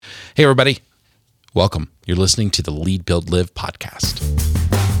Hey, everybody. Welcome. You're listening to the Lead, Build, Live podcast.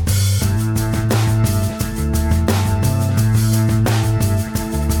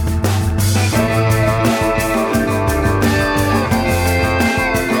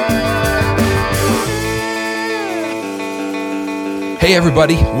 Hey,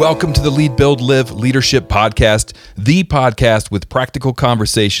 everybody. Welcome to the Lead, Build, Live Leadership Podcast, the podcast with practical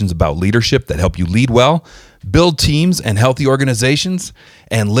conversations about leadership that help you lead well, build teams and healthy organizations,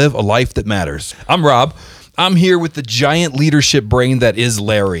 and live a life that matters. I'm Rob. I'm here with the giant leadership brain that is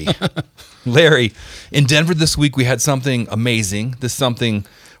Larry. Larry, in Denver this week, we had something amazing. This something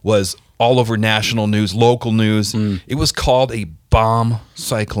was all over national news, local news. It was called a bomb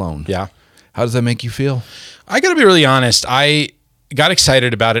cyclone. Yeah. How does that make you feel? I got to be really honest. I got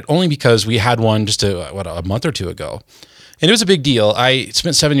excited about it only because we had one just a month or two ago. And it was a big deal. I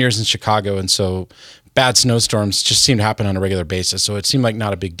spent 7 years in Chicago, and so bad snowstorms just seem to happen on a regular basis. So it seemed like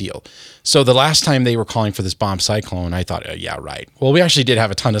not a big deal. So the last time they were calling for this bomb cyclone, I thought, yeah, right. Well, we actually did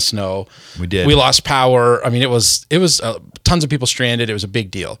have a ton of snow. We did. We lost power. I mean, it was tons of people stranded. It was a big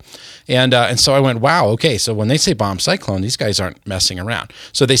deal. And so I went, wow, okay. So when they say bomb cyclone, these guys aren't messing around.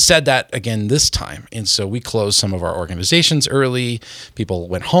 So they said that again this time. And so we closed some of our organizations early. People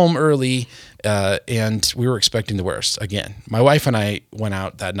went home early. And we were expecting the worst again. My wife and I went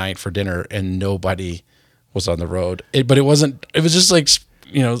out that night for dinner, and nobody was on the road. But it was just like,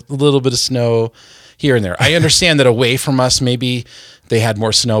 a little bit of snow here and there. I understand that away from us, maybe they had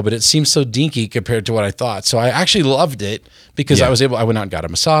more snow, but it seems so dinky compared to what I thought. So I actually loved it because I went out and got a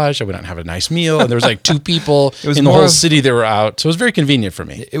massage. I went out and had a nice meal, and there was like two people in the whole city that were out. So it was very convenient for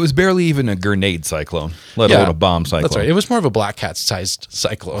me. It was barely even a grenade cyclone, let alone a bomb cyclone. That's right. It was more of a black cat sized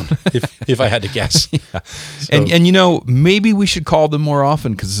cyclone, if I had to guess. So. And maybe we should call them more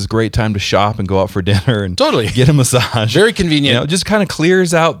often because this is a great time to shop and go out for dinner and totally get a massage. Very convenient. Just kind of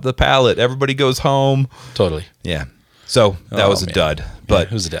clears out the palate. Everybody goes home. Totally. Yeah. So that was a dud. But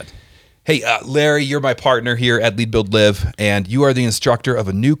it was a dud. Hey, Larry, you're my partner here at Lead, Build, Live, and you are the instructor of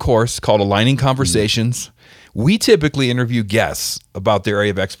a new course called Aligning Conversations. We typically interview guests about their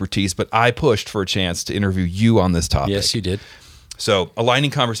area of expertise, but I pushed for a chance to interview you on this topic. Yes, you did. So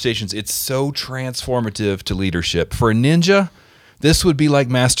Aligning Conversations, it's so transformative to leadership. For a ninja, this would be like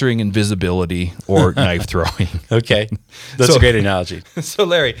mastering invisibility or knife throwing. Okay. That's a great analogy. So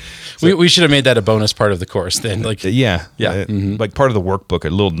Larry. We should have made that a bonus part of the course then. Like Like part of the workbook,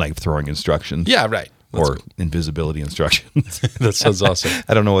 a little knife throwing instructions. Yeah, right. Or invisibility instructions. That sounds awesome.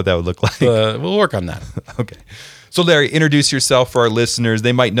 I don't know what that would look like. We'll work on that. Okay. So Larry, introduce yourself for our listeners.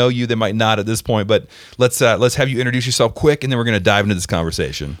 They might know you, they might not at this point, but let's have you introduce yourself quick, and then we're going to dive into this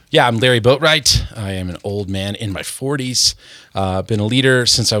conversation. Yeah, I'm Larry Boatwright. I am an old man in my 40s. Been a leader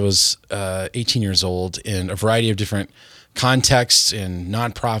since I was 18 years old in a variety of different contexts, in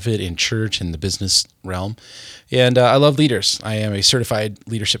nonprofit, in church, in the business realm. And I love leaders. I am a certified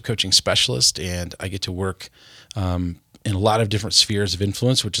leadership coaching specialist, and I get to work in a lot of different spheres of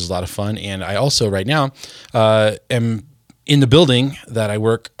influence, which is a lot of fun. And I also right now am in the building that I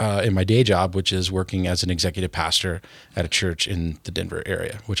work in my day job, which is working as an executive pastor at a church in the Denver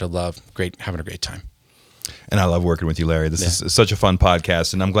area, which I love. Having a great time. And I love working with you, Larry. This is such a fun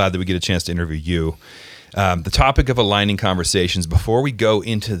podcast, and I'm glad that we get a chance to interview you. The topic of aligning conversations, before we go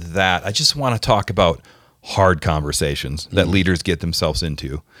into that, I just want to talk about hard conversations that leaders get themselves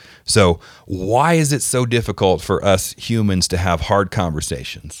into. So why is it so difficult for us humans to have hard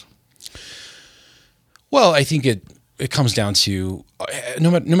conversations? Well, I think it comes down to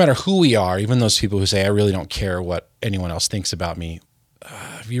no matter who we are, even those people who say, I really don't care what anyone else thinks about me.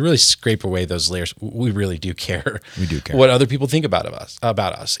 If you really scrape away those layers, we really do care. We do care what other people think about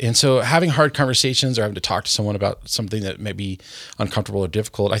us. And so having hard conversations or having to talk to someone about something that may be uncomfortable or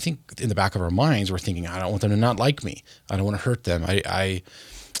difficult, I think in the back of our minds, we're thinking, I don't want them to not like me. I don't want to hurt them. I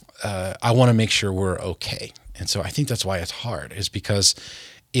want to make sure we're okay. And so I think that's why it's hard, is because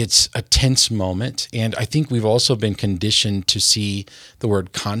it's a tense moment. And I think we've also been conditioned to see the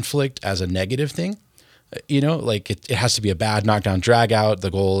word conflict as a negative thing. Like it has to be a bad knockdown, drag out.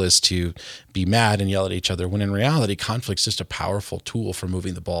 The goal is to be mad and yell at each other, when in reality, conflict's just a powerful tool for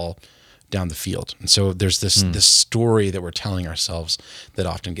moving the ball down the field. And so there's this story that we're telling ourselves that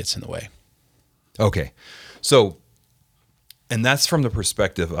often gets in the way. Okay. So, and that's from the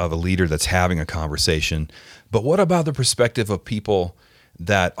perspective of a leader that's having a conversation. But what about the perspective of people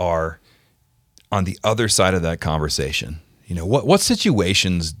that are on the other side of that conversation? What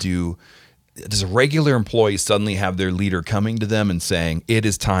situations does a regular employee suddenly have their leader coming to them and saying, it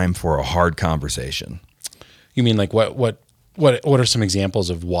is time for a hard conversation? You mean like what are some examples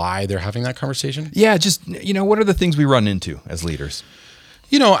of why they're having that conversation? Yeah, just, what are the things we run into as leaders?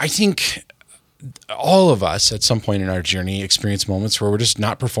 I think all of us at some point in our journey experience moments where we're just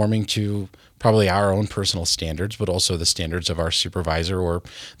not performing to probably our own personal standards, but also the standards of our supervisor or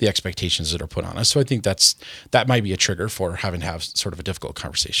the expectations that are put on us. So I think that might be a trigger for having to have sort of a difficult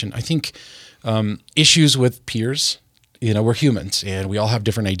conversation. I think issues with peers, we're humans and we all have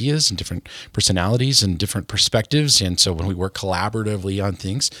different ideas and different personalities and different perspectives. And so when we work collaboratively on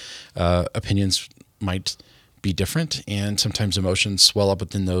things, opinions might be different, and sometimes emotions swell up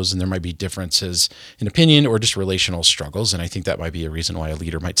within those, and there might be differences in opinion or just relational struggles. And I think that might be a reason why a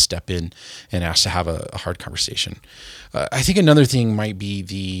leader might step in and ask to have a hard conversation. I think another thing might be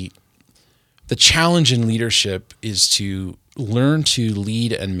the challenge in leadership is to learn to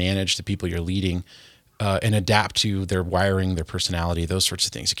lead and manage the people you're leading, and adapt to their wiring, their personality, those sorts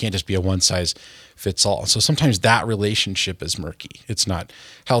of things. It can't just be a one size fits all. So sometimes that relationship is murky. It's not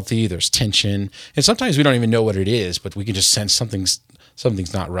healthy. There's tension. And sometimes we don't even know what it is, but we can just sense something's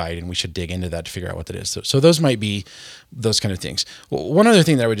not right, and we should dig into that to figure out what that is. So those might be those kind of things. Well, one other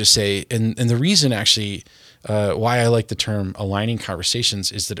thing that I would just say, and the reason actually why I like the term aligning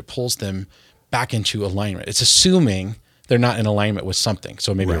conversations is that it pulls them back into alignment. It's assuming they're not in alignment with something.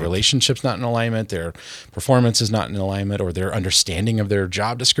 So maybe a relationship's not in alignment, their performance is not in alignment, or their understanding of their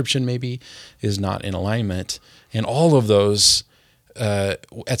job description maybe is not in alignment. And all of those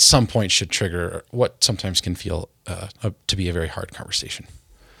at some point should trigger what sometimes can feel to be a very hard conversation.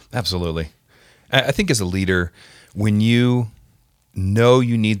 Absolutely. I think as a leader, when you know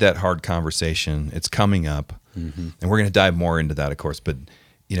you need that hard conversation, it's coming up, and we're going to dive more into that, of course, but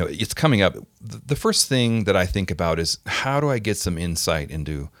it's coming up. The first thing that I think about is, how do I get some insight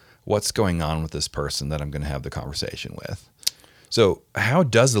into what's going on with this person that I'm going to have the conversation with? So how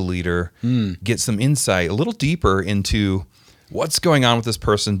does a leader get some insight a little deeper into what's going on with this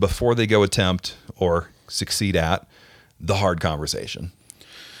person before they go attempt or succeed at the hard conversation?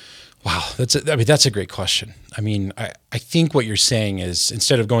 Wow, that's a great question. I think what you're saying is,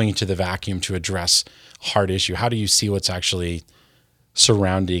 instead of going into the vacuum to address a hard issue, how do you see what's actually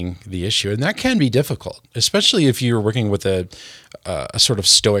surrounding the issue? And that can be difficult, especially if you're working with a sort of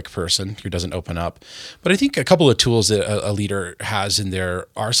stoic person who doesn't open up. But I think a couple of tools that a leader has in their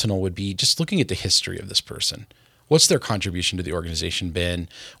arsenal would be just looking at the history of this person. What's their contribution to the organization been?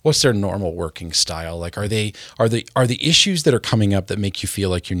 What's their normal working style? Like, are the issues that are coming up that make you feel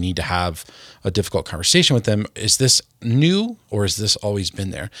like you need to have a difficult conversation with them, is this new, or has this always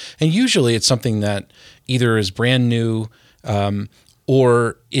been there? And usually it's something that either is brand new,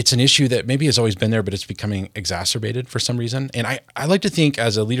 or it's an issue that maybe has always been there, but it's becoming exacerbated for some reason. And I like to think,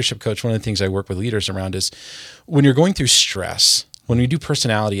 as a leadership coach, one of the things I work with leaders around is, when you're going through stress, when we do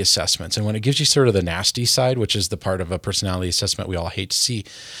personality assessments, and when it gives you sort of the nasty side, which is the part of a personality assessment we all hate to see,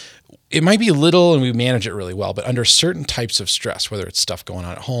 it might be little and we manage it really well, but under certain types of stress, whether it's stuff going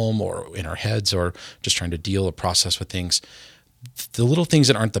on at home or in our heads or just trying to deal or process with things, the little things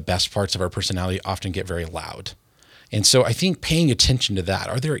that aren't the best parts of our personality often get very loud. And so I think paying attention to that,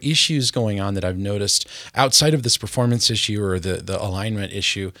 are there issues going on that I've noticed outside of this performance issue or the alignment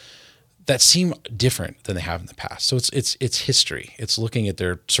issue that seem different than they have in the past? So it's history. It's looking at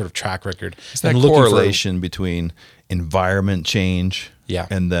their sort of track record. It's that correlation between environment change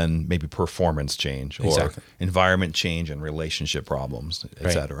and then maybe performance change, or environment change and relationship problems, et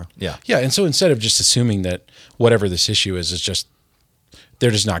cetera. Yeah. Yeah. And so instead of just assuming that whatever this issue is just, they're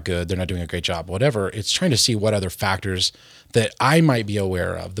just not good, they're not doing a great job, whatever, it's trying to see what other factors that I might be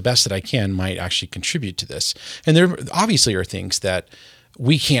aware of, the best that I can, might actually contribute to this. And there obviously are things that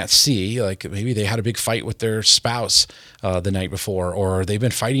we can't see, like maybe they had a big fight with their spouse the night before, or they've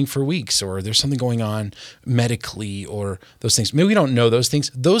been fighting for weeks, or there's something going on medically, or those things. Maybe we don't know those things.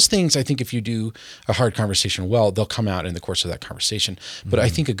 Those things, I think if you do a hard conversation well, they'll come out in the course of that conversation. But I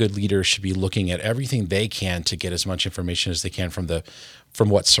think a good leader should be looking at everything they can to get as much information as they can from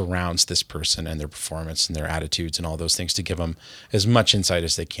what surrounds this person and their performance and their attitudes and all those things, to give them as much insight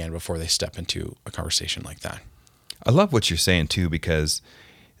as they can before they step into a conversation like that. I love what you're saying too, because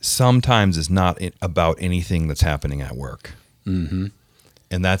sometimes it's not about anything that's happening at work. Mm-hmm.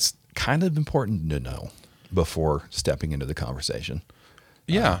 And that's kind of important to know before stepping into the conversation.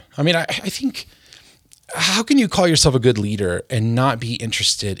 Yeah. I think, how can you call yourself a good leader and not be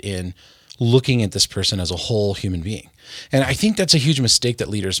interested in looking at this person as a whole human being? And I think that's a huge mistake that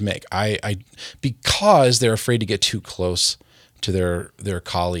leaders make. Because they're afraid to get too close to their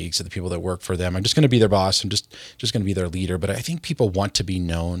colleagues or the people that work for them. I'm just going to be their boss. I'm just going to be their leader. But I think people want to be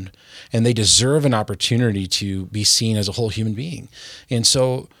known, and they deserve an opportunity to be seen as a whole human being. And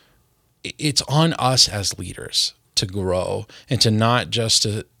so it's on us as leaders to grow, and to not just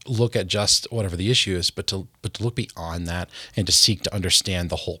to look at just whatever the issue is, but to look beyond that and to seek to understand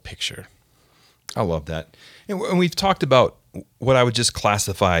the whole picture. I love that. And we've talked about what I would just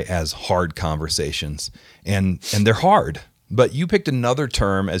classify as hard conversations, and they're hard. But you picked another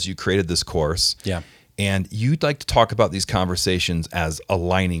term as you created this course. Yeah. And you'd like to talk about these conversations as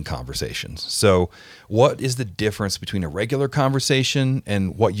aligning conversations. So what is the difference between a regular conversation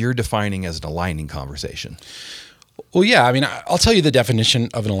and what you're defining as an aligning conversation? Well, yeah, I mean, I'll tell you the definition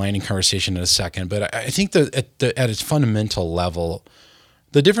of an aligning conversation in a second, but I think that at its fundamental level,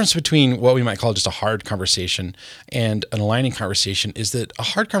 the difference between what we might call just a hard conversation and an aligning conversation is that a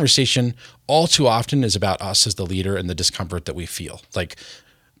hard conversation all too often is about us as the leader and the discomfort that we feel. Like,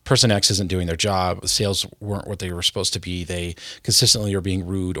 person X isn't doing their job, sales weren't what they were supposed to be, they consistently are being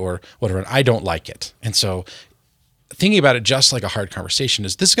rude or whatever, and I don't like it. And so thinking about it just like a hard conversation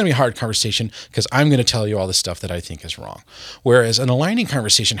is, this is going to be a hard conversation because I'm going to tell you all the stuff that I think is wrong. Whereas an aligning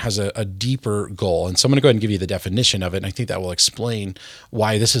conversation has a deeper goal. And so I'm going to go ahead and give you the definition of it. And I think that will explain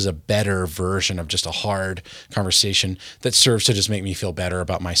why this is a better version of just a hard conversation that serves to just make me feel better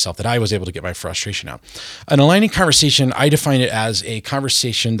about myself, that I was able to get my frustration out. An aligning conversation, I define it as a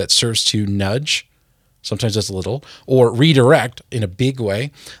conversation that serves to nudge, sometimes just a little, or redirect in a big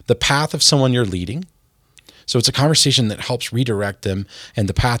way, the path of someone you're leading. So it's a conversation that helps redirect them and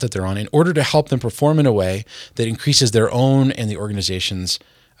the path that they're on in order to help them perform in a way that increases their own and the organization's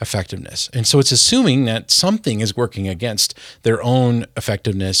effectiveness. And so it's assuming that something is working against their own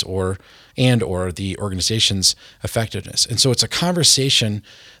effectiveness or the organization's effectiveness. And so it's a conversation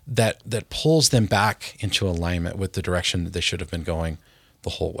that pulls them back into alignment with the direction that they should have been going the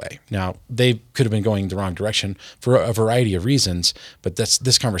whole way. Now, they could have been going the wrong direction for a variety of reasons, but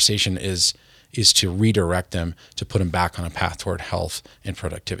this conversation is to redirect them, to put them back on a path toward health and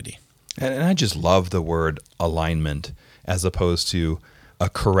productivity. And I just love the word alignment as opposed to a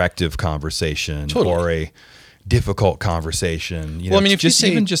corrective conversation or a difficult conversation. You know, well, I mean, if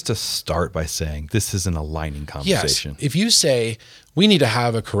even just to start by saying this is an aligning conversation. Yes, if you say we need to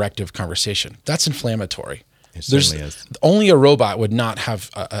have a corrective conversation, that's inflammatory. It certainly is. Only a robot would not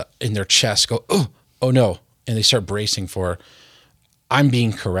have in their chest go, oh no, and they start bracing for, I'm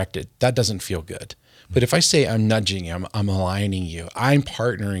being corrected. That doesn't feel good. But if I say I'm nudging you, I'm aligning you, I'm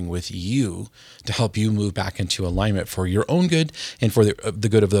partnering with you to help you move back into alignment for your own good and for the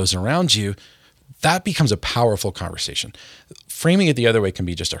good of those around you, that becomes a powerful conversation. Framing it the other way can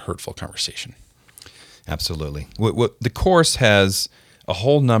be just a hurtful conversation. Absolutely. The course has a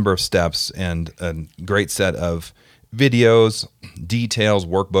whole number of steps and a great set of videos, details,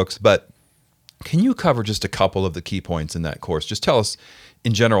 workbooks, but can you cover just a couple of the key points in that course? Just tell us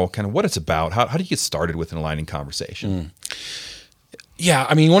in general kind of what it's about. How do you get started with an aligning conversation? Yeah,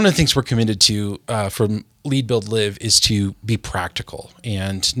 I mean, one of the things we're committed to from Lead, Build, Live is to be practical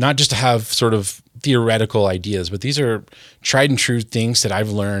and not just to have sort of theoretical ideas, but these are tried and true things that I've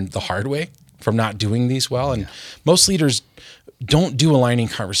learned the hard way from not doing these well. And most leaders don't do aligning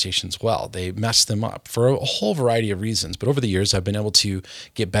conversations well. They mess them up for a whole variety of reasons. But over the years, I've been able to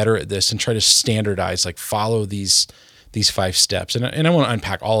get better at this and try to standardize, like follow these 5 steps. And I want to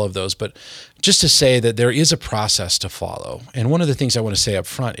unpack all of those, but just to say that there is a process to follow. And one of the things I want to say up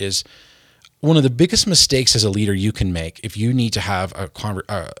front is one of the biggest mistakes as a leader you can make if you need to have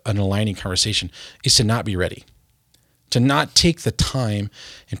an aligning conversation is to not be ready, to not take the time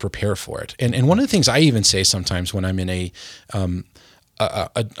and prepare for it. And one of the things I even say sometimes when I'm in a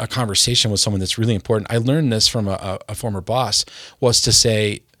conversation with someone that's really important, I learned this from a former boss, was to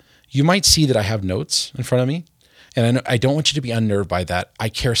say, you might see that I have notes in front of me, and I don't want you to be unnerved by that. I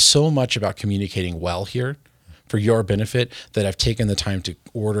care so much about communicating well here for your benefit that I've taken the time to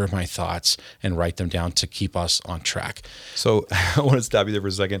order my thoughts and write them down to keep us on track. So I want to stop you there for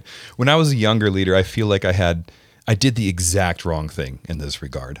a second. When I was a younger leader, I feel like I did the exact wrong thing in this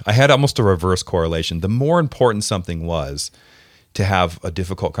regard. I had almost a reverse correlation. The more important something was to have a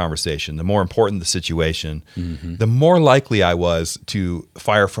difficult conversation, the more important the situation, the more likely I was to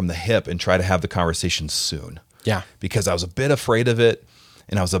fire from the hip and try to have the conversation soon. Yeah. Because I was a bit afraid of it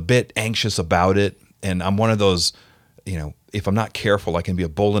and I was a bit anxious about it. And I'm one of those, if I'm not careful, I can be a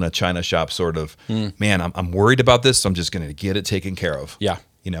bull in a china shop sort of, man, I'm worried about this, so I'm just going to get it taken care of. Yeah.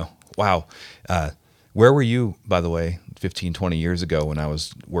 Wow. Where were you, by the way, 15, 20 years ago when I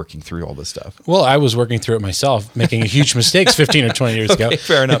was working through all this stuff. Well, I was working through it myself, making huge mistakes 15 or 20 years ago.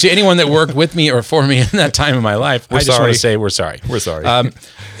 Fair enough. And to anyone that worked with me or for me in that time in my life, I just want sorry. to say we're sorry. We're sorry.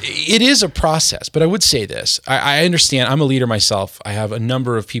 It is a process, but I would say this. I understand. I'm a leader myself. I have a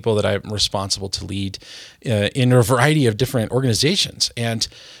number of people that I'm responsible to lead in a variety of different organizations. And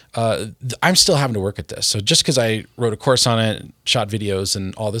I'm still having to work at this. So just because I wrote a course on it, shot videos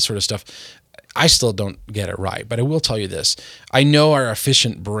and all this sort of stuff, I still don't get it right. But I will tell you this. I know our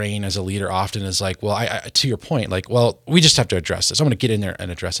efficient brain as a leader often is like, well, to your point, like, well, we just have to address this. I'm going to get in there and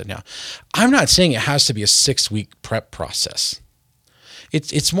address it now. I'm not saying it has to be a 6-week prep process.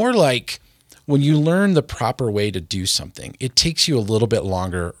 It's more like when you learn the proper way to do something, it takes you a little bit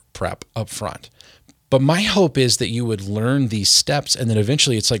longer prep up front. But my hope is that you would learn these steps and then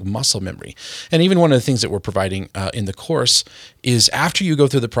eventually it's like muscle memory. And even one of the things that we're providing in the course is after you go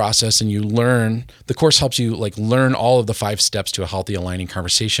through the process and you learn, the course helps you like learn all of the 5 steps to a healthy aligning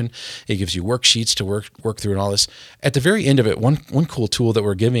conversation. It gives you worksheets to work through and all this. At the very end of it, one cool tool that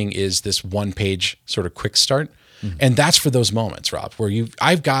we're giving is this 1-page sort of quick start. And that's for those moments, Rob, where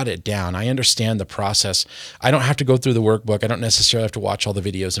I've got it down. I understand the process. I don't have to go through the workbook. I don't necessarily have to watch all the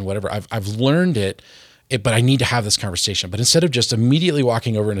videos and whatever. I've learned it, but I need to have this conversation. But instead of just immediately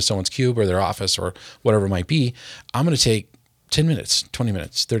walking over into someone's cube or their office or whatever it might be, I'm going to take 10 minutes, 20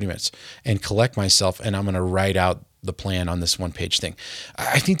 minutes, 30 minutes and collect myself. And I'm going to write out the plan on this 1-page thing.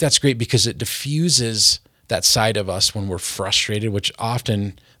 I think that's great because it diffuses that side of us when we're frustrated, which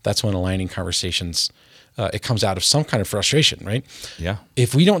often that's when aligning conversations it comes out of some kind of frustration, right? Yeah.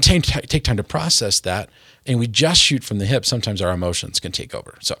 If we don't take time to process that and we just shoot from the hip, sometimes our emotions can take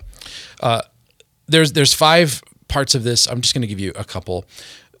over. So there's 5 parts of this. I'm just going to give you a couple.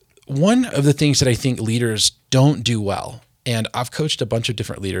 One of the things that I think leaders don't do well, and I've coached a bunch of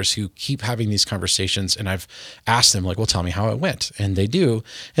different leaders who keep having these conversations and I've asked them like, well, tell me how it went. And they do.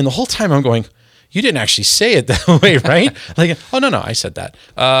 And the whole time I'm going, you didn't actually say it that way, right? Like, oh, no, I said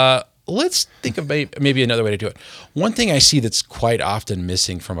that. Let's think of maybe another way to do it. One thing I see that's quite often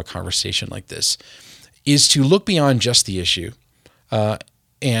missing from a conversation like this is to look beyond just the issue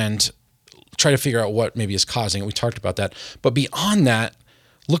and try to figure out what maybe is causing it. We talked about that. But beyond that,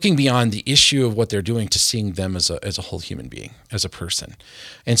 looking beyond the issue of what they're doing to seeing them as a whole human being, as a person.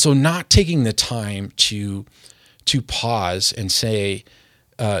 And so not taking the time to pause and say,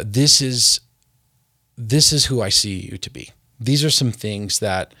 this is who I see you to be. These are some things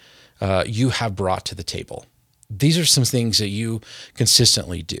that you have brought to the table. These are some things that you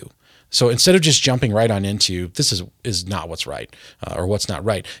consistently do. So instead of just jumping right on into this is not what's right or what's not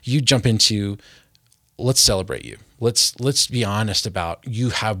right, you jump into let's celebrate you. Let's be honest about you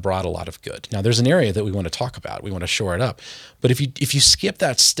have brought a lot of good. Now there's an area that we want to talk about. We want to shore it up. But if you skip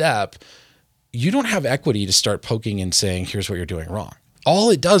that step, you don't have equity to start poking and saying, here's what you're doing wrong.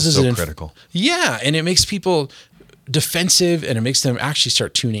 All it does is so critical. Yeah, and it makes people defensive and it makes them actually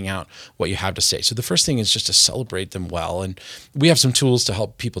start tuning out what you have to say. So the first thing is just to celebrate them well. And we have some tools to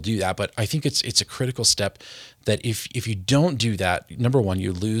help people do that. But I think it's a critical step that if you don't do that, number one,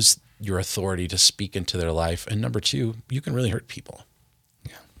 you lose your authority to speak into their life. And number two, you can really hurt people.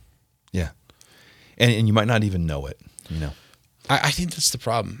 Yeah. And you might not even know it, you know. I think that's the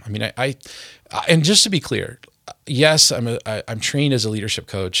problem. I mean, I and just to be clear, yes, I'm trained as a leadership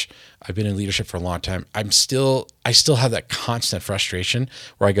coach. I've been in leadership for a long time. I still have that constant frustration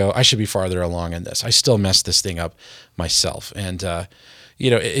where I go, I should be farther along in this. I still mess this thing up myself. And,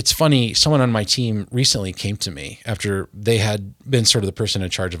 it's funny. Someone on my team recently came to me after they had been sort of the person in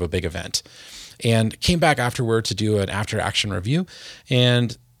charge of a big event and came back afterward to do an after action review.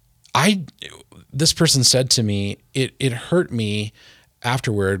 And this person said to me, it hurt me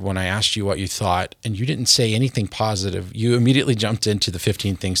afterward when I asked you what you thought and you didn't say anything positive. You immediately jumped into the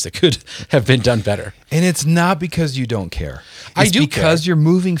 15 things that could have been done better. And it's not because you don't care. I do because care. You're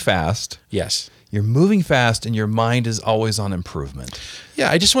moving fast. Yes. You're moving fast and your mind is always on improvement. Yeah,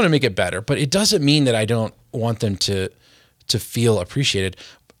 I just want to make it better, but it doesn't mean that I don't want them to feel appreciated.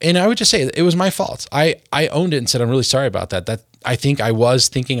 And I would just say it was my fault. I owned it and said, I'm really sorry about that. That I think I was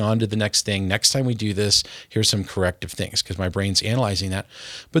thinking on to the next thing. Next time we do this, here's some corrective things because my brain's analyzing that.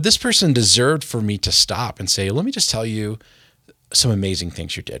 But this person deserved for me to stop and say, let me just tell you some amazing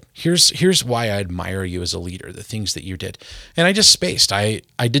things you did. Here's why I admire you as a leader, the things that you did. And I just spaced. I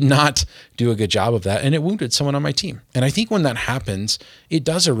did not do a good job of that and it wounded someone on my team. And I think when that happens, it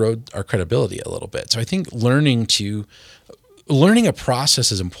does erode our credibility a little bit. So I think learning a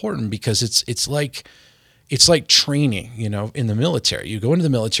process is important because it's like training, in the military. You go into the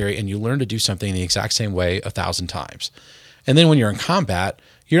military and you learn to do something the exact same way 1,000 times. And then when you're in combat,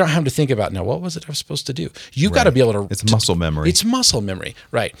 you don't have to think about, now, what was it I was supposed to do? You've got to be able to. It's muscle memory. It's muscle memory,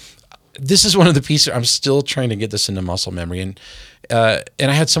 right? This is one of the pieces. I'm still trying to get this into muscle memory, and I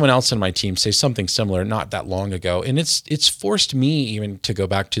had someone else in my team say something similar not that long ago, and it's forced me even to go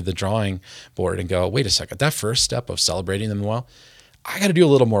back to the drawing board and go, wait a second, that first step of celebrating them well, I got to do a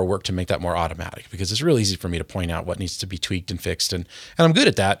little more work to make that more automatic, because it's really easy for me to point out what needs to be tweaked and fixed, and I'm good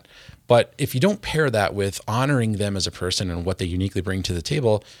at that. But if you don't pair that with honoring them as a person and what they uniquely bring to the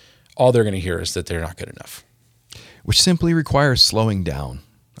table, all they're going to hear is that they're not good enough. Which simply requires slowing down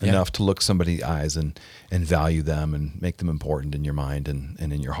enough to look somebody in the eyes and value them and make them important in your mind and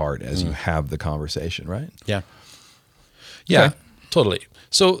in your heart as you have the conversation, right? Yeah. Yeah, Okay. totally.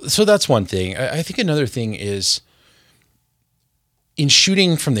 So that's one thing. I think another thing is, in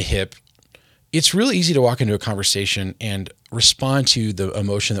shooting from the hip, it's really easy to walk into a conversation and respond to the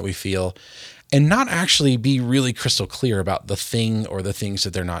emotion that we feel and not actually be really crystal clear about the thing or the things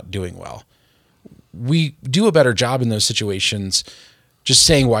that they're not doing well. We do a better job in those situations just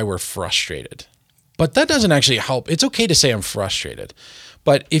saying why we're frustrated. But that doesn't actually help. It's okay to say I'm frustrated.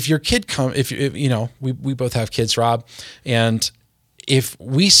 But if your kid if you know, we both have kids, Rob, and if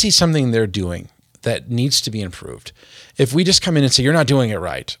we see something they're doing that needs to be improved, if we just come in and say, you're not doing it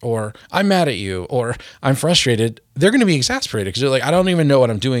right, or I'm mad at you, or I'm frustrated, they're going to be exasperated because they're like, I don't even know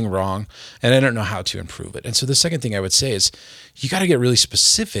what I'm doing wrong, and I don't know how to improve it. And so the second thing I would say is, you got to get really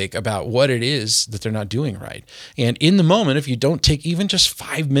specific about what it is that they're not doing right. And in the moment, if you don't take even just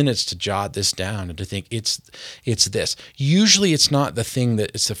 5 minutes to jot this down and to think it's this, usually it's not the thing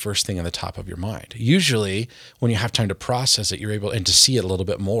that it's the first thing on the top of your mind. Usually when you have time to process it, you're able, and to see it a little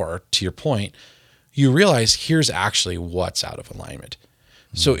bit more, to your point, you realize here's actually what's out of alignment.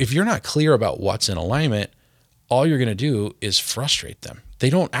 So if you're not clear about what's in alignment, all you're going to do is frustrate them. They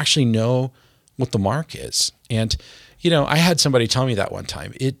don't actually know what the mark is. And, you know, I had somebody tell me that one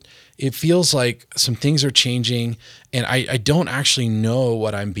time. It feels like some things are changing and I don't actually know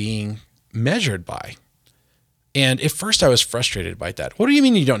what I'm being measured by. And at first I was frustrated by that. What do you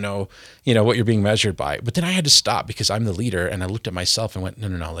mean you don't know, what you're being measured by? But then I had to stop because I'm the leader, and I looked at myself and went,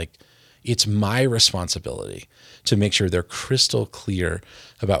 no, like, it's my responsibility to make sure they're crystal clear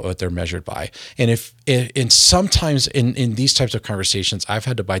about what they're measured by. And and sometimes in these types of conversations, I've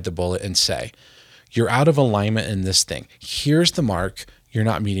had to bite the bullet and say, you're out of alignment in this thing. Here's the mark. You're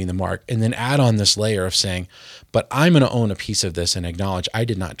not meeting the mark. And then add on this layer of saying, but I'm going to own a piece of this and acknowledge I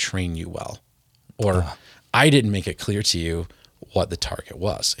did not train you well, or I didn't make it clear to you what the target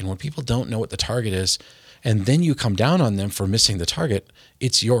was. And when people don't know what the target is, and then you come down on them for missing the target,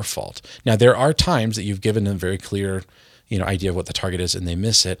 it's your fault. Now, there are times that you've given them very clear, idea of what the target is and they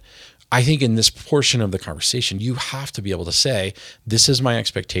miss it. I think in this portion of the conversation, you have to be able to say, this is my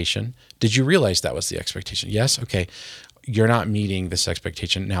expectation. Did you realize that was the expectation? Yes? Okay. You're not meeting this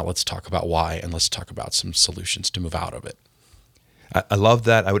expectation. Now let's talk about why, and let's talk about some solutions to move out of it. I love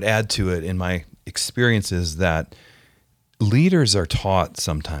that. I would add to it, in my experiences, that leaders are taught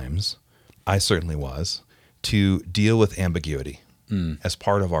sometimes, I certainly was, to deal with ambiguity as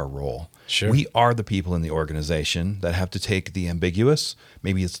part of our role. Sure. We are the people in the organization that have to take the ambiguous,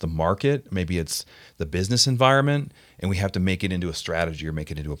 maybe it's the market, maybe it's the business environment, and we have to make it into a strategy or make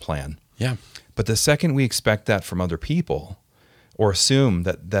it into a plan. Yeah. But the second we expect that from other people, or assume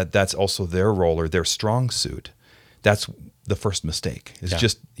that that's also their role or their strong suit, that's the first mistake. It's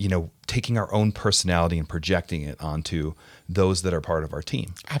just, taking our own personality and projecting it onto those that are part of our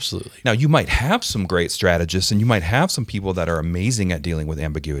team. Absolutely. Now, you might have some great strategists and you might have some people that are amazing at dealing with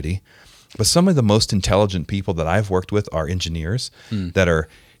ambiguity, but some of the most intelligent people that I've worked with are engineers that are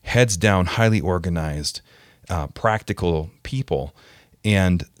heads down, highly organized, practical people.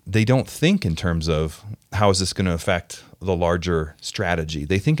 And they don't think in terms of how is this going to affect the larger strategy.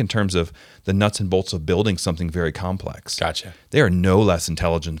 They think in terms of the nuts and bolts of building something very complex. Gotcha. They are no less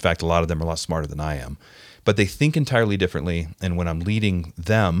intelligent. In fact, a lot of them are a lot smarter than I am. But they think entirely differently. And when I'm leading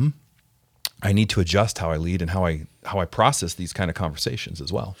them, I need to adjust how I lead and how I process these kind of conversations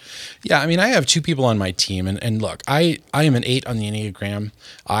as well. Yeah, I mean, I have two people on my team, and look, I am an 8 on the Enneagram.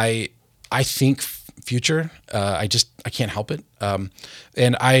 I think future. I can't help it.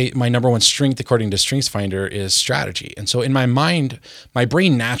 And my number one strength, according to StrengthsFinder, is strategy. And so in my mind, my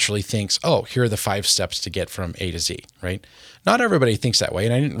brain naturally thinks, oh, here are the 5 steps to get from A to Z, right? Not everybody thinks that way.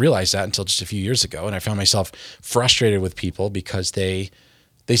 And I didn't realize that until just a few years ago. And I found myself frustrated with people because they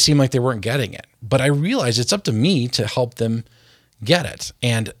seemed like they weren't getting it. But I realized it's up to me to help them get it.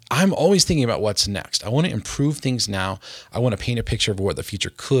 And I'm always thinking about what's next. I want to improve things now. I want to paint a picture of what the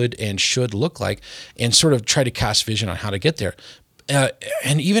future could and should look like and sort of try to cast vision on how to get there.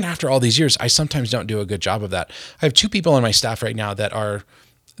 And even after all these years, I sometimes don't do a good job of that. I have 2 people on my staff right now that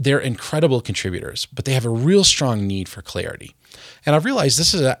they're incredible contributors, but they have a real strong need for clarity. And I've realized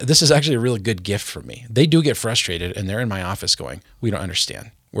this is actually a really good gift for me. They do get frustrated, and they're in my office going, "We don't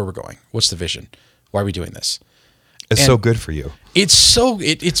understand where we're going. What's the vision? Why are we doing this?" It's so good for you.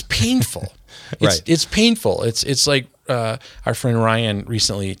 It's painful. Right. It's painful. It's like our friend Ryan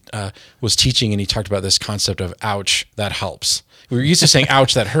recently was teaching, and he talked about this concept of "ouch, that helps." We were used to saying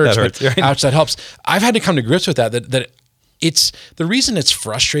 "ouch, that hurts," That hurts, but right. "ouch, that helps." I've had to come to grips with that it's the reason it's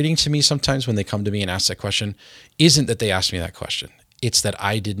frustrating to me sometimes when they come to me and ask that question isn't that they asked me that question. It's that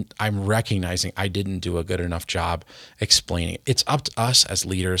I'm recognizing I didn't do a good enough job explaining it. It's up to us as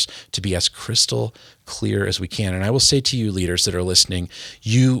leaders to be as crystal clear as we can. And I will say to you leaders that are listening,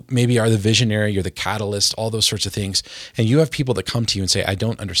 you maybe are the visionary, you're the catalyst, all those sorts of things. And you have people that come to you and say, "I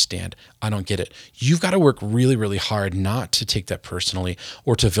don't understand. I don't get it." You've got to work really, really hard not to take that personally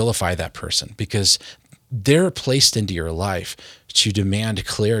or to vilify that person, because they're placed into your life to demand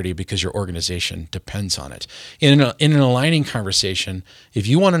clarity because your organization depends on it. In an aligning conversation, if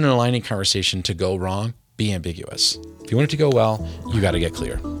you want an aligning conversation to go wrong, be ambiguous. If you want it to go well, you got to get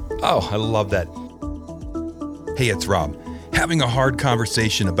clear. Oh, I love that. Hey, it's Rob. Having a hard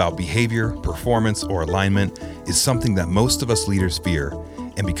conversation about behavior, performance, or alignment is something that most of us leaders fear.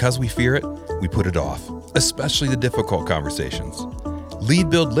 And because we fear it, we put it off, especially the difficult conversations. Lead,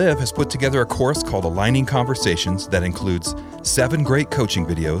 Build, Live has put together a course called Aligning Conversations that includes 7 great coaching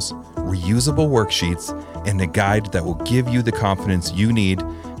videos, reusable worksheets, and a guide that will give you the confidence you need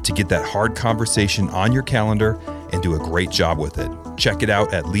to get that hard conversation on your calendar and do a great job with it. Check it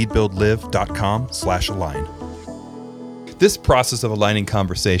out at leadbuildlive.com/align. This process of aligning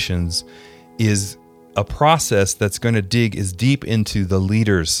conversations is a process that's going to dig as deep into the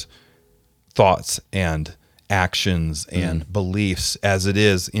leader's thoughts and actions and beliefs as it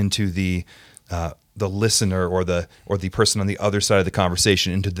is into the listener or the person on the other side of the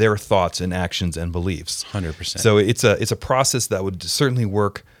conversation, into their thoughts and actions and beliefs. 100%. So it's a process that would certainly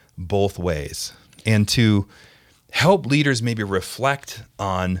work both ways, and to help leaders maybe reflect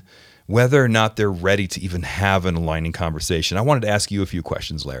on whether or not they're ready to even have an aligning conversation. I wanted to ask you a few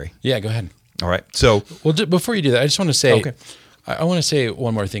questions, Larry. Yeah, go ahead. All right. So, Well, before you do that, I just want to say, Okay. I want to say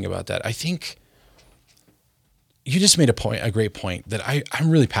one more thing about that. I think you just made a great point that I'm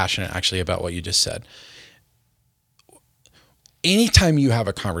really passionate actually about what you just said. Anytime you have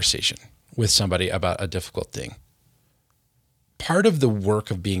a conversation with somebody about a difficult thing, part of the work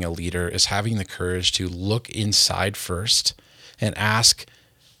of being a leader is having the courage to look inside first and ask,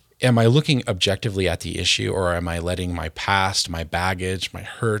 am I looking objectively at the issue, or am I letting my past, my baggage, my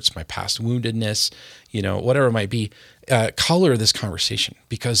hurts, my past woundedness, whatever it might be, color this conversation?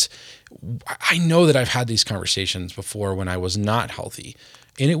 Because I know that I've had these conversations before when I was not healthy,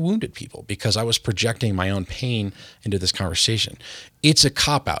 and it wounded people because I was projecting my own pain into this conversation. It's a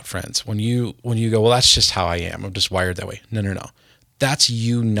cop-out, friends. When you go, well, that's just how I am. I'm just wired that way. No. That's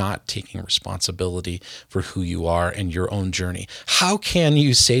you not taking responsibility for who you are and your own journey. How can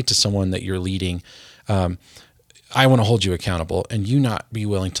you say to someone that you're leading, I want to hold you accountable, and you not be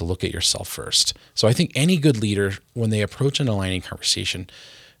willing to look at yourself first? So I think any good leader, when they approach an aligning conversation,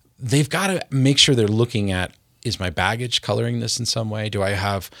 they've got to make sure they're looking at, is my baggage coloring this in some way?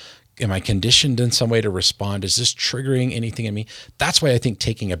 Am I conditioned in some way to respond? Is this triggering anything in me? That's why I think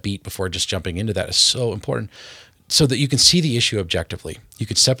taking a beat before just jumping into that is so important, so that you can see the issue objectively. You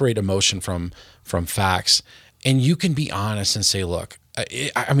could separate emotion from facts, and you can be honest and say, look,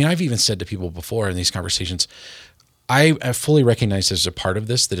 I've even said to people before in these conversations, I fully recognize there's a part of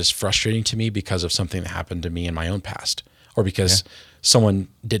this that is frustrating to me because of something that happened to me in my own past, or because someone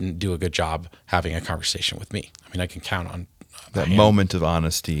didn't do a good job having a conversation with me. I can count on that moment of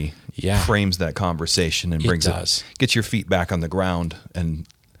honesty Yeah. frames that conversation and It brings does. gets your feet back on the ground and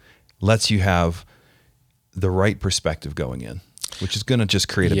lets you have the right perspective going in, which is going to just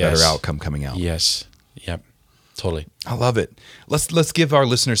create a Yes. better outcome coming out. Yes. Yep. Totally. I love it. Let's give our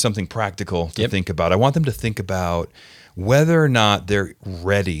listeners something practical to think about. I want them to think about whether or not they're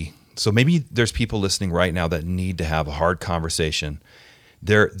ready. So maybe there's people listening right now that need to have a hard conversation.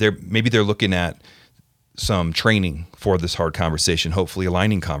 Maybe they're looking at some training for this hard conversation, hopefully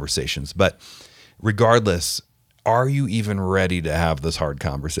aligning conversations. But regardless, are you even ready to have this hard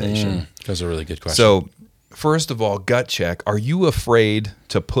conversation? That's a really good question. So first of all, gut check. Are you afraid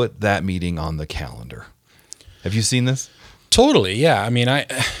to put that meeting on the calendar? Have you seen this? Totally. Yeah.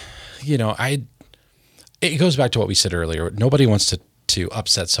 It goes back to what we said earlier. Nobody wants to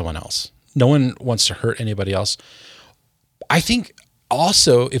upset someone else. No one wants to hurt anybody else. I think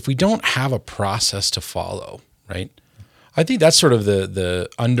also, if we don't have a process to follow, right? I think that's sort of the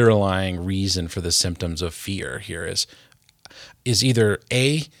underlying reason for the symptoms of fear here is either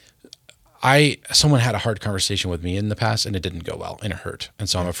someone had a hard conversation with me in the past and it didn't go well and it hurt. And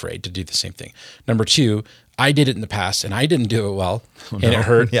so I'm afraid to do the same thing. Number two, I did it in the past and I didn't do it well and it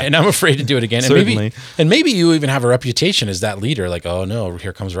hurt and I'm afraid to do it again. And maybe you even have a reputation as that leader, like, oh no,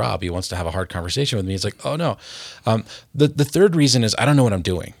 here comes Rob. He wants to have a hard conversation with me. It's like, oh no. The third reason is I don't know what I'm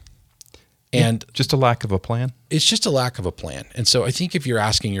doing. And just a lack of a plan. It's just a lack of a plan. And so I think if you're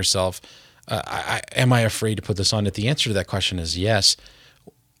asking yourself, am I afraid to put this on? If the answer to that question is yes,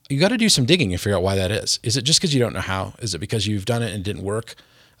 you got to do some digging and figure out why that is. Is it just because you don't know how? Is it because you've done it and it didn't work?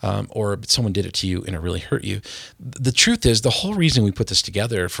 Or someone did it to you and it really hurt you? The truth is, the whole reason we put this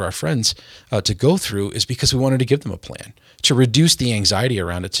together for our friends to go through is because we wanted to give them a plan, to reduce the anxiety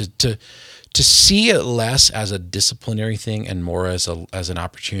around it, to see it less as a disciplinary thing and more as an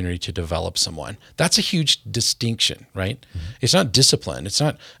opportunity to develop someone. That's a huge distinction, right? Mm-hmm. It's not discipline. It's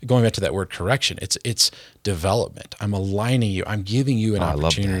not going back to that word correction. It's development. I'm aligning you. I'm giving you an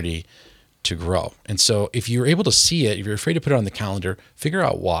opportunity to grow. And so if you're able to see it, if you're afraid to put it on the calendar, figure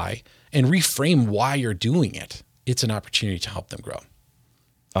out why and reframe why you're doing it. It's an opportunity to help them grow.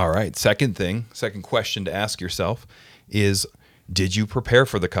 All right. Second question to ask yourself is, did you prepare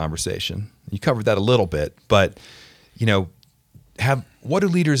for the conversation? You covered that a little bit, but what do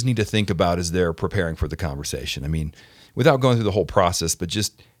leaders need to think about as they're preparing for the conversation? I mean, without going through the whole process, but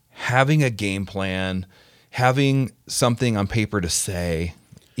just having a game plan, having something on paper to say,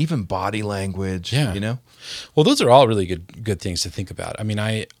 even body language, Well, those are all really good things to think about. I mean,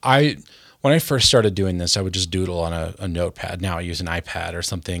 when I first started doing this, I would just doodle on a notepad. Now I use an iPad or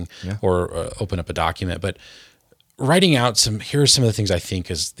something, or open up a document, but writing out here are some of the things I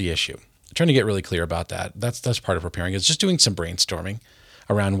think is the issue. Trying to get really clear about that. That's part of preparing. It's just doing some brainstorming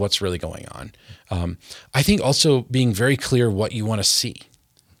around what's really going on. I think also being very clear what you want to see.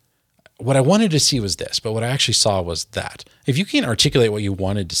 What I wanted to see was this, but what I actually saw was that. If you can't articulate what you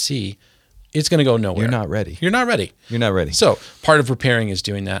wanted to see, it's going to go nowhere. You're not ready. You're not ready. So part of preparing is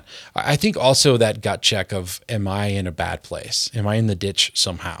doing that. I think also that gut check of, am I in a bad place? Am I in the ditch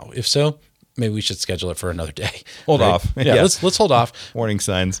somehow? If so, maybe we should schedule it for another day. Hold off. Yeah, let's hold off. Warning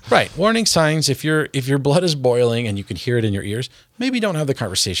signs. Right. Warning signs. If your blood is boiling and you can hear it in your ears, maybe don't have the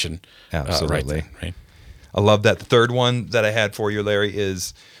conversation. Absolutely. Right. I love that. The third one that I had for you, Larry,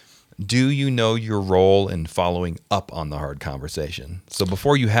 is, do you know your role in following up on the hard conversation? So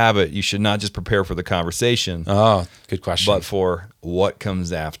before you have it, you should not just prepare for the conversation. Oh, good question. But for what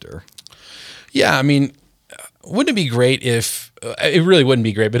comes after. Yeah, I mean, wouldn't it be great if, it really wouldn't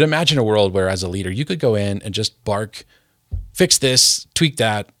be great, but imagine a world where as a leader, you could go in and just bark, fix this, tweak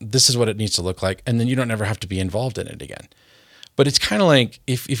that, this is what it needs to look like, and then you don't ever have to be involved in it again. But it's kind of like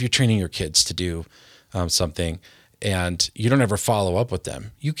if you're training your kids to do something and you don't ever follow up with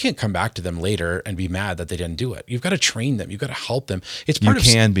them, you can't come back to them later and be mad that they didn't do it. You've got to train them. You've got to help them. You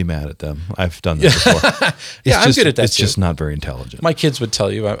can be mad at them. I've done that before. I'm good at that It's just not very intelligent. My kids would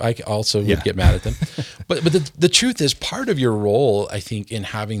tell you. I also would get mad at them. But the truth is, part of your role, I think, in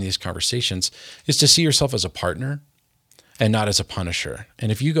having these conversations is to see yourself as a partner and not as a punisher.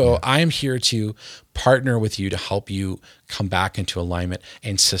 And if you go, I'm here to partner with you to help you come back into alignment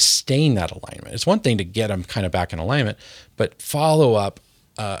and sustain that alignment. It's one thing to get them kind of back in alignment, but follow up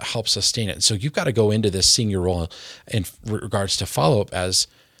helps sustain it. So you've got to go into this, seeing your role in regards to follow up as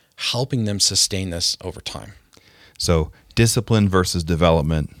helping them sustain this over time. So discipline versus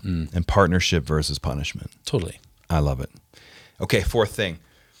development and partnership versus punishment. Totally. I love it. Okay, fourth thing.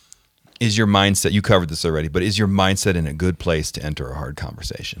 Is your mindset, you covered this already, but is your mindset in a good place to enter a hard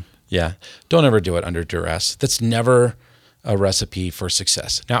conversation? Yeah. Don't ever do it under duress. That's never a recipe for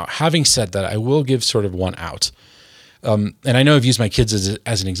success. Now, having said that, I will give sort of one out. And I know I've used my kids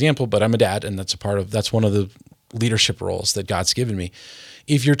as an example, but I'm a dad, and that's one of the leadership roles that God's given me.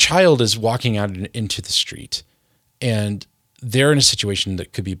 If your child is walking out into the street and they're in a situation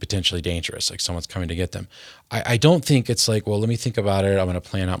that could be potentially dangerous, like someone's coming to get them, I don't think it's like, well, let me think about it. I'm going to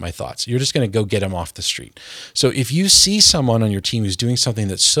plan out my thoughts. You're just going to go get them off the street. So if you see someone on your team who's doing something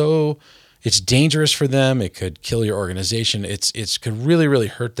that's it's dangerous for them, it could kill your organization, it could really, really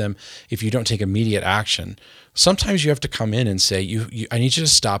hurt them if you don't take immediate action. Sometimes you have to come in and say, I need you to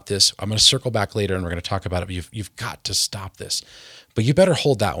stop this. I'm going to circle back later and we're going to talk about it, but you've got to stop this. But you better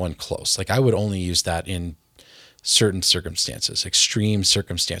hold that one close. Like I would only use that in certain circumstances, extreme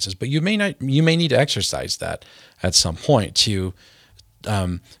circumstances, but you may need to exercise that at some point to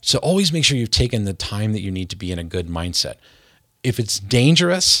always make sure you've taken the time that you need to be in a good mindset. If it's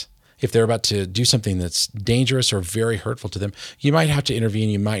dangerous, if they're about to do something that's dangerous or very hurtful to them, you might have to intervene.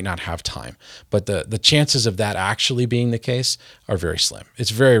 You might not have time. But the chances of that actually being the case are very slim.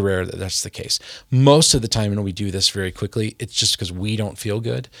 It's very rare that that's the case. Most of the time when we do this very quickly, it's just because we don't feel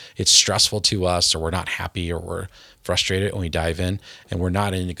good. It's stressful to us, or we're not happy, or we're frustrated, and we dive in and we're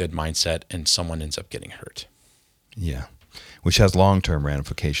not in a good mindset, and someone ends up getting hurt. Yeah. Which has long-term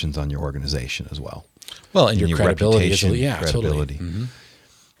ramifications on your organization as well. Well, and your credibility. Credibility. Totally. Mm-hmm.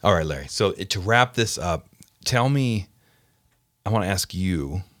 All right, Larry. So to wrap this up, tell me, I want to ask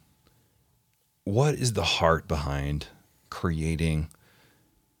you, what is the heart behind creating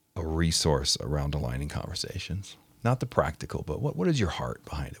a resource around aligning conversations? Not the practical, but what is your heart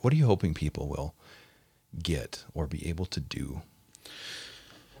behind it? What are you hoping people will get or be able to do?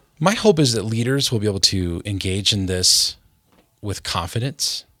 My hope is that leaders will be able to engage in this with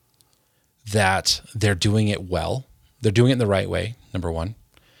confidence, that they're doing it well. They're doing it in the right way, number one,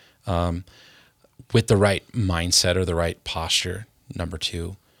 with the right mindset or the right posture, number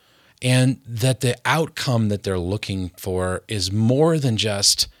two, and that the outcome that they're looking for is more than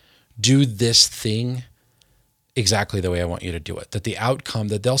just do this thing exactly the way I want you to do it. That the outcome,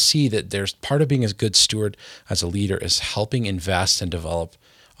 that they'll see that there's part of being a good steward as a leader is helping invest and develop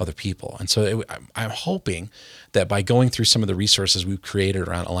other people. And so I'm hoping that by going through some of the resources we've created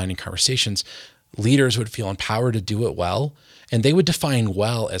around aligning conversations, leaders would feel empowered to do it well, and they would define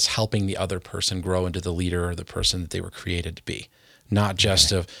well as helping the other person grow into the leader or the person that they were created to be, not just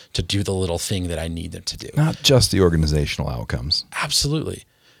to do the little thing that I need them to do. Not just the organizational outcomes. Absolutely.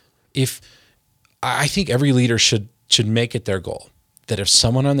 I think every leader should make it their goal that if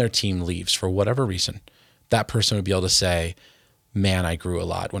someone on their team leaves for whatever reason, that person would be able to say, man, I grew a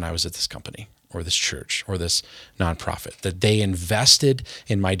lot when I was at this company or this church or this nonprofit, that they invested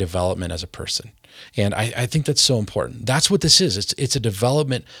in my development as a person. And I think that's so important. That's what this is. It's a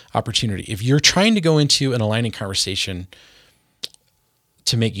development opportunity. If you're trying to go into an aligning conversation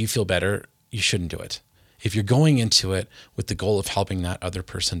to make you feel better, you shouldn't do it. If you're going into it with the goal of helping that other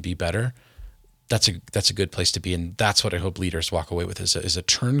person be better, that's a good place to be. And that's what I hope leaders walk away with is a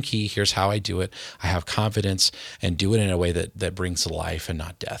turnkey. Here's how I do it. I have confidence and do it in a way that brings life and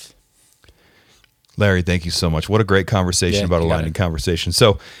not death. Larry, thank you so much. What a great conversation about Aligning Conversations.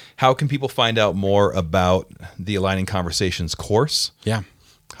 So how can people find out more about the Aligning Conversations course? Yeah.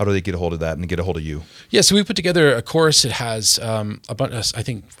 How do they get a hold of that and get a hold of you? Yeah, so we put together a course. It has a bunch, I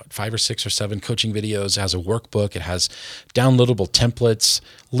think 5 or 6 or 7 coaching videos. It has a workbook. It has downloadable templates.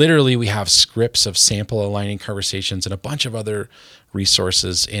 Literally, we have scripts of sample aligning conversations and a bunch of other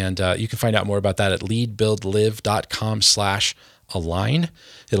resources. And you can find out more about that at leadbuildlive.com/align.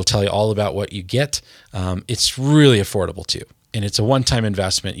 It'll tell you all about what you get. It's really affordable too. And it's a one-time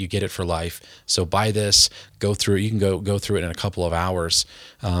investment. You get it for life. So buy this, go through it. You can go through it in a couple of hours,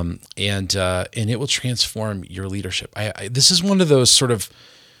 and it will transform your leadership. This is one of those sort of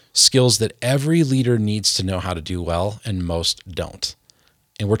skills that every leader needs to know how to do well, and most don't.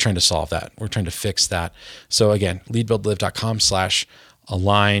 And we're trying to solve that. We're trying to fix that. So again,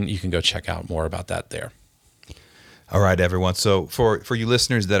 leadbuildlive.com/align. You can go check out more about that there. All right, everyone. So for you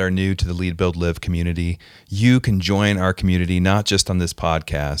listeners that are new to the Lead, Build, Live community, you can join our community, not just on this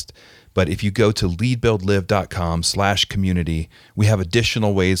podcast, but if you go to leadbuildlive.com/community, we have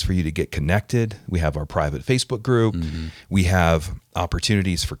additional ways for you to get connected. We have our private Facebook group. Mm-hmm. We have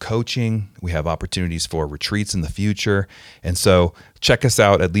opportunities for coaching. We have opportunities for retreats in the future. And so check us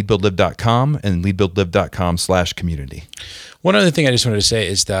out at leadbuildlive.com and leadbuildlive.com/community. One other thing I just wanted to say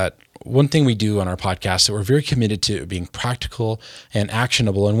is that one thing we do on our podcast that we're very committed to being practical and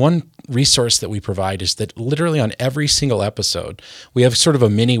actionable. And one resource that we provide is that literally on every single episode, we have sort of a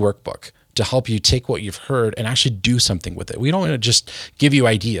mini workbook to help you take what you've heard and actually do something with it. We don't want to just give you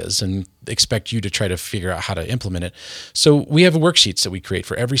ideas and expect you to try to figure out how to implement it. So we have worksheets that we create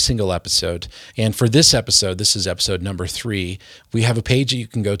for every single episode. And for this episode, this is episode number 3, we have a page that you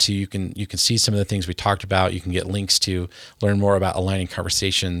can go to. You can see some of the things we talked about. You can get links to learn more about aligning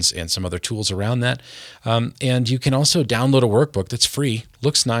conversations and some other tools around that. And you can also download a workbook that's free,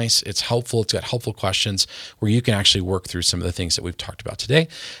 looks nice, it's helpful, it's got helpful questions where you can actually work through some of the things that we've talked about today.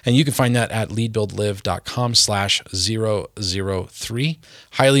 And you can find that at leadbuildlive.com/003.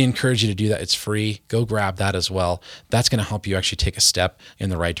 Highly encourage you to do that. It's free. Go grab that as well. That's going to help you actually take a step in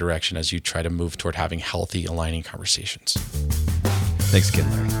the right direction as you try to move toward having healthy, aligning conversations. Thanks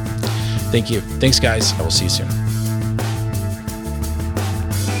again, Larry. Thank you. Thanks, guys. I will see you soon.